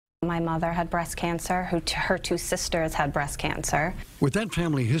My mother had breast cancer, her two sisters had breast cancer. With that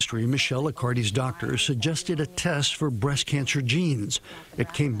family history, Michelle Accardi's doctor suggested a test for breast cancer genes.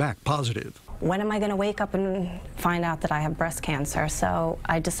 It came back positive. When am I going to wake up and find out that I have breast cancer? So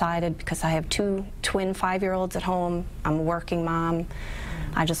I decided, because I have two twin 5-year-olds at home, I'm a working mom,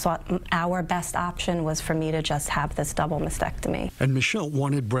 I just thought our best option was for me to just have this double mastectomy. And Michelle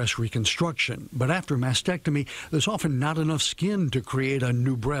wanted breast reconstruction, but after mastectomy, there's often not enough skin to create a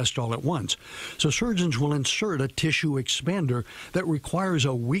new breast all at once. So surgeons will insert a tissue expander that requires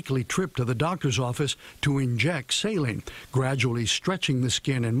a weekly trip to the doctor's office to inject saline, gradually stretching the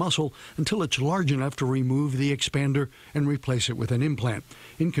skin and muscle until it's large enough to remove the expander and replace it with an implant.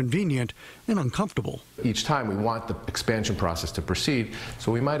 Inconvenient and uncomfortable. Each time we want the expansion process to proceed,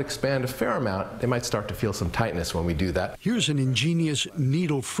 so we might expand a fair amount. They might start to feel some tightness when we do that. Here's an ingenious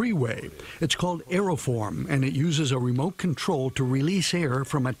needle-free way. It's called Aeroform, and it uses a remote control to release air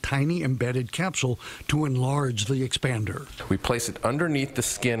from a tiny embedded capsule to enlarge the expander. We place it underneath the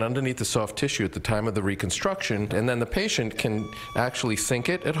skin, underneath the soft tissue at the time of the reconstruction, and then the patient can actually sink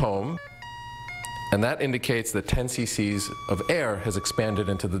it at home. And that indicates that 10 cc's of air has expanded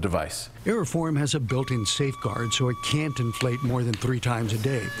into the device. Aeroform has a built-in safeguard, so it can't inflate more than 3 times a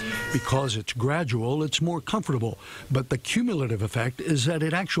day. Because it's gradual, it's more comfortable. But the cumulative effect is that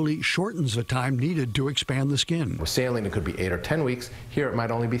it actually shortens the time needed to expand the skin. With saline, it could be 8 or 10 weeks. Here, it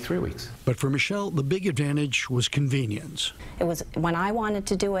might only be 3 weeks. But for Michelle, the big advantage was convenience. It was when I wanted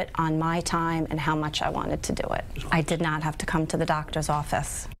to do it, on my time, and how much I wanted to do it. I did not have to come to the doctor's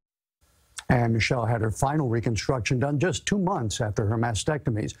office. And Michelle had her final reconstruction done just 2 months after her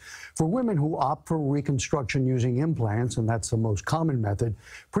mastectomies. For women who opt for reconstruction using implants, and that's the most common method,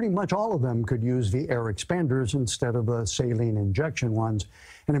 pretty much all of them could use the air expanders instead of the saline injection ones.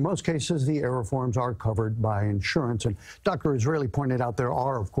 And in most cases, the Aeroforms are covered by insurance. And Dr. Israeli pointed out there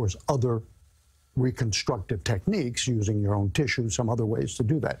are, of course, other reconstructive techniques using your own tissue, some other ways to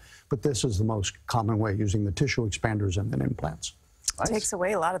do that. But this is the most common way, using the tissue expanders and then implants. It takes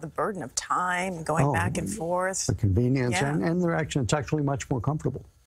away a lot of the burden of time, going back and forth. The convenience, and it's actually much more comfortable.